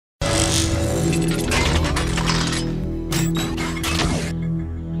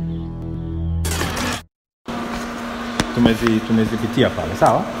tumezipitia pale,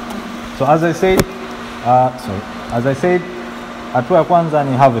 sawa? So as I said, hatua ya kwanza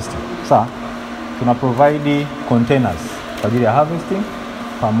ni harvesting. Sawa? Tuna provide containers kwa ajili ya harvesting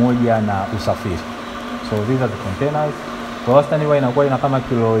pamoja na usafiri. So these are the containers. Kwa wastani huwa inakuwa ina kama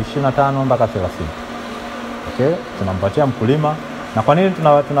kilo 25 mpaka 30. Okay? Tunampatia mkulima. Na kwa nini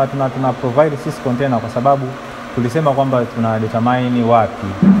tuna provide sisi container? Kwa sababu tulisema kwamba tuna determine wapi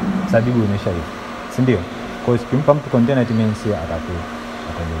zabibu imeshaiva. Si ndio? Kwa hiyo tukimpa mtu container it means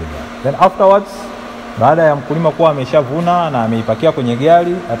ataendelea. Then afterwards, baada ya mkulima kuwa ameshavuna na ameipakia kwenye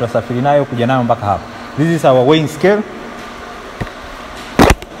gari, atasafiri nayo kuja nayo mpaka hapa. This is our weighing scale.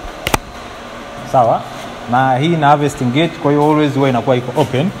 Sawa? Na hii na harvesting gate, kwa hiyo always huwa inakuwa iko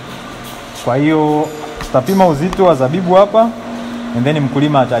open. Kwa hiyo tutapima uzito wa zabibu hapa, and then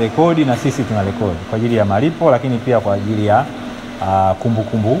mkulima atarekodi na sisi tunarekodi kwa ajili ya malipo, lakini pia kwa ajili ya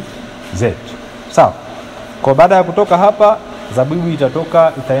kumbukumbu zetu. Sawa? Kwa baada ya kutoka hapa, zabibu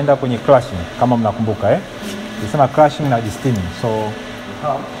itaenda kwenye crushing kama mnakumbuka Tunasema crushing na steaming. So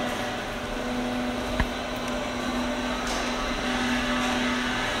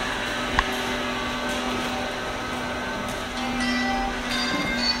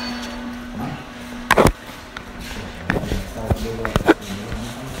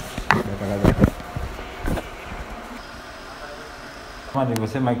kama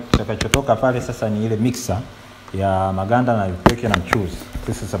nilivyosema, kitakachotoka pale sasa ni ile mixer ya maganda na vipeke na mchuzi.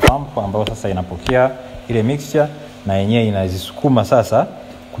 This is a pump ambayo sasa inapokea ile mixture na yenyewe inazisukuma sasa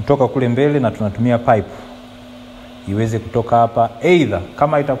kutoka kule mbele, na tunatumia pipe iweze kutoka hapa. Either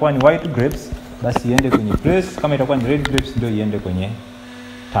kama itakuwa ni white grapes basi iende kwenye press, kama itakuwa ni red grapes ndio iende kwenye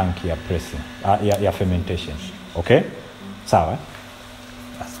tank ya pressing ya fermentation. Okay? Sawa?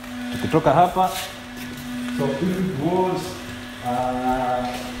 Tukitoka hapa, so if it was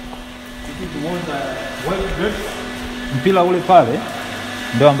white grapes, mpira ule pale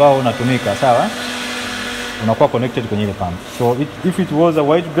ndio ambao unatumika, sawa? Unakuwa connected kwenye ile pump. So if it was a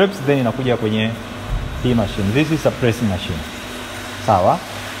white grapes, then inakuja kwenye hii machine. This is a pressing machine. Sawa?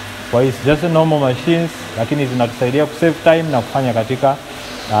 Kwa hiyo it's just a normal machines, lakini zinatusaidia ku save time na kufanya katika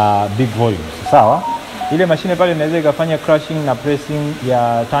big volumes. Sawa? Ile mashine pale inaweza ikafanya crushing na pressing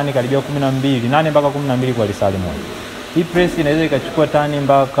ya tani karibia 12, 8 mpaka 12 kwa lisali moja. Hii press inaweza ikachukua tani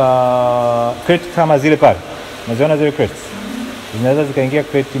mpaka crate kama zile pale. Unaziona zile crates? Zinaweza zikaingia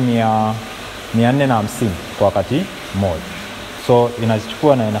crate 450 kwa wakati mmoja. So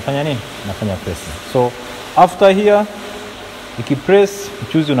inazichukua na inafanya nini? Inafanya pressing. So after here ikipress,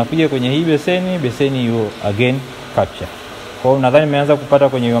 mchuzi unakuja kwenye hii beseni you again capture. Kwa hiyo nadhani nimeanza kupata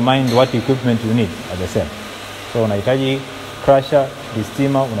kwenye your mind what equipment you need at the same. So unahitaji crusher,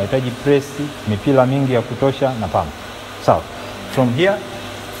 steamer, unahitaji press, mipira mingi ya kutosha na pump. So from here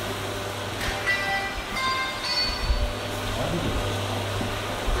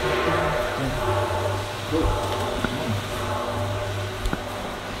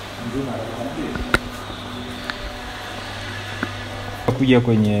kuja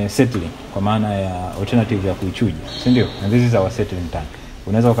kwenye settling, kwa maana ya alternative ya kuichuja, si ndio? And this is our settling tank.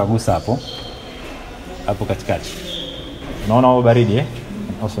 Unaweza ukagusa hapo katikati. Unaona hapo baridi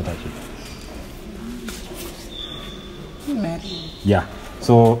also touch it. Yeah.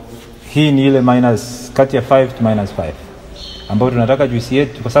 So hii ni ile minus kati ya 5 to -5 ambayo tunataka juice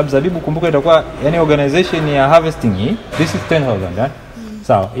yetu, kwa sababu zabibu kumbuka itakuwa yani organization ya harvesting hii. This is 10,000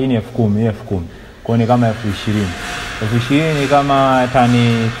 sawa. Hii ni 10,000 kwa ni kama 20,000. 20,000 ni kama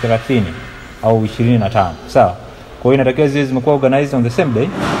tani 30 au 25, sawa. Kwa hiyo inatakiwa zile zimekuwa organized on the same day,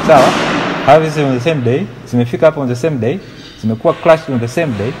 sawa. Harvested on the same day, zimefika hapa on the same day, zimekuwa crushed on the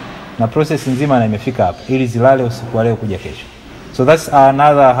same day, na process nzima na imefika hapa ili zilale usiku wa leo kuja kesho. So that's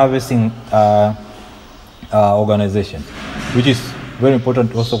another harvesting organization, which is very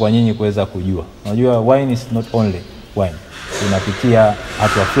important also kwa nyinyi kuweza kujua. Unajua wine is not only wine, unapitia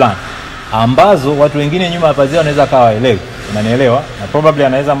hatua fulani ambazo watu wengine nyuma hapa zao wanaweza kawa waelewi. Unanielewa? Na probably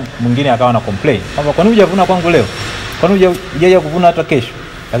anaweza mwingine akawa na complain kwamba kwa nini hujavuna kwangu leo? Kwa nini hujaja kuvuna hata kesho?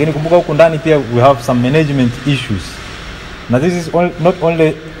 Lakini kumbuka huko ndani pia we have some management issues. Na this is not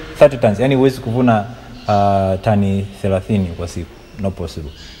only 30 tons, yani huwezi kuvuna tani 30 kwa siku, no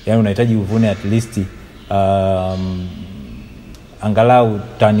possible. Yani unahitaji uvune at least angalau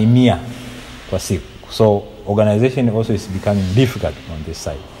tani 100 kwa siku. So organization also is becoming difficult on this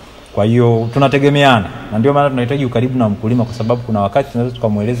side. Kwa hiyo tunategemeana, na ndio maana tunahitaji ukaribu na mkulima, kwa sababu kuna wakati tunaweza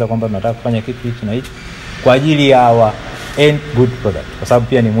tukamueleza kwamba tunataka kufanya kitu hichi na hichi kwa ajili ya our end good product, kwa sababu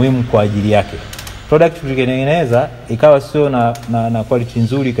pia ni muhimu kwa ajili yake. Product tukitengeneza ikawa sio na quality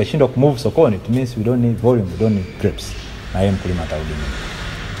nzuri, ikashindwa kumove sokoni, it means we don't need volume, we don't need grapes, na yeye mkulima atarudi.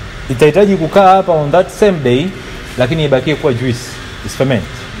 Itahitaji kukaa hapa on that same day lakini ibakie kuwa juice, is ferment.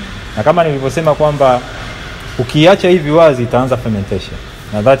 Na kama nilivyosema kwamba ukiacha hivi wazi itaanza fermentation.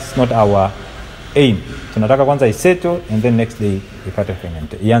 Now that's not our aim. Tunataka kwanza isettle and then next day ipate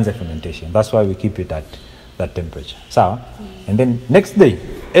ianze fermentation. That's why we keep it at that temperature. Sawa? And then next day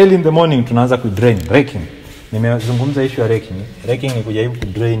early in the morning tunaanza ku drain, raking. Nimezungumza issue ya raking. Raking ni kujaribu ku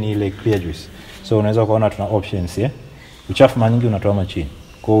drain ile clear juice. So unaweza kuona tuna options uchafu mara nyingi unatoa chini.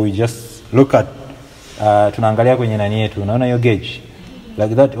 Kwa we just look at tunaangalia kwenye nani yetu. Unaona hiyo gauge.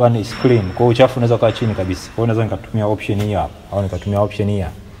 Like that one is clean. Kwa uchafu unaweza kuwa chini kabisa. Kwa unaweza nikatumia option hii hapa au nikatumia option hii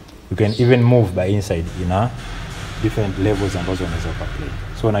hapa. You can even move by inside in a different levels ambazo unaweza play.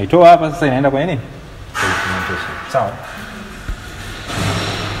 So naitoa hapa sasa inaenda kwenye nini? Fermentation. Sawa.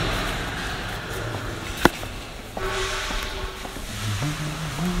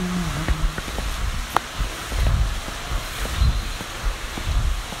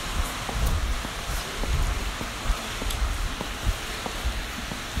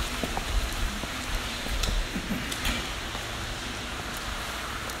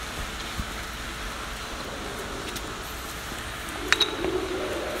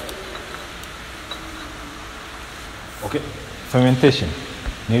 Okay. Fermentation.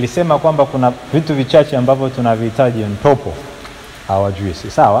 Nilisema kwamba kuna vitu vichache ambavyo tunavihitaji on top of our juice.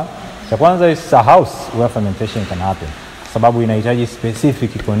 Sawa? Cha kwanza is a house where fermentation can happen. Sababu inahitaji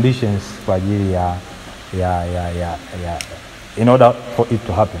specific conditions kwa ajili ya in order for it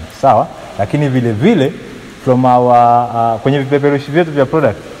to happen. Sawa? Lakini vile vile from our kwenye vipeperushi vyetu vya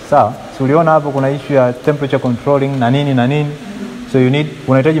product. Sawa? So uliona hapo kuna issue ya temperature controlling na nini. So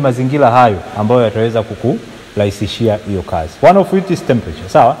unahitaji mazingira hayo ambayo yataweza rahisishia hiyo kazi. One of it is temperature.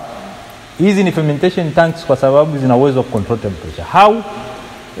 Sawa? Hizi ni fermentation tanks kwa sababu zina uwezo wa control temperature. How?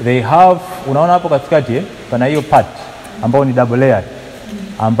 They have, unaona hapo katikati pana hiyo part ambayo ni double layer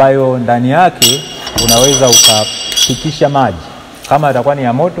ambayo ndani yake unaweza ukafikisha maji kama yatakuwa ni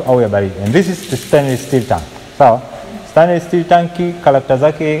ya moto au ya baridi. And this is the stainless steel tank. Sawa? Stainless steel tank character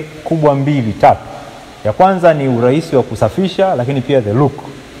zake kubwa 2-3. Ya kwanza ni urahisi wa kusafisha, lakini pia the look.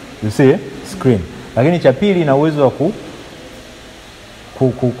 You see screen. Lakini cha pili ina uwezo wa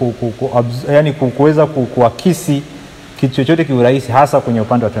yani kuweza kuakisi kitu chochote kiurahisi hasa kwenye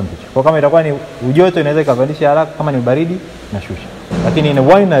upande wa temperature. Kwa kama itakuwa ni ujoto inaweza ikapandisha haraka, kama ni baridi inashusha. Lakini in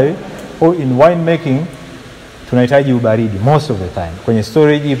winery or in wine making tunahitaji ubaridi most of the time kwenye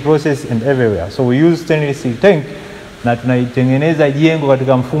storage process and everywhere. So we use stainless steel tank na tunaitengeneza jengo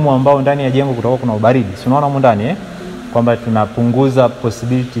katika mfumo ambao ndani ya jengo kutakuwa kuna ubaridi. Si unaona huko ndani kwamba tunapunguza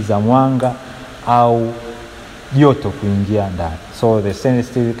possibility za mwanga au joto kuingia ndani. So the stainless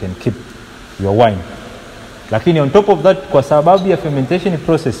steel can keep your wine. Lakini on top of that, kwa sababu ya fermentation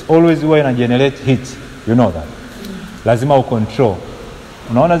process always huwa ina generate heat. You know that. Lazima ucontrol.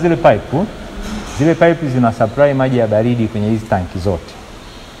 Unaona zile pipe? Zile pipe zina supply maji ya baridi kwenye hizi tanki zote.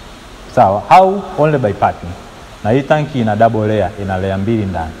 Sawa? How? Only by piping. Na hii tanki ina double layer, ina layer 2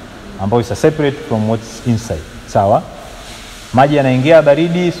 ndani ambayo is separate from what's inside. Sawa? Maji yanaingia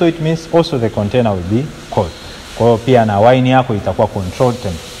baridi, so it means also the container will be cold. Kwa hiyo pia na wine yako itakuwa controlled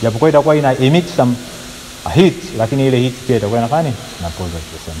temperature. Japokuwa itakuwa ina emit some heat, lakini ile heat pia itakuwa inafanya inapoza at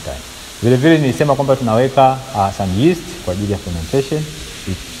the same time. Vile vile nilisema kwamba tunaweka some yeast kwa ajili ya fermentation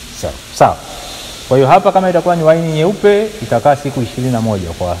itself. Sawa. Kwa hiyo hapa kama itakuwa ni wine nyeupe itakaa siku 21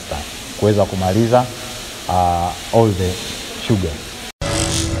 kwa wastani kuweza kumaliza all the sugar.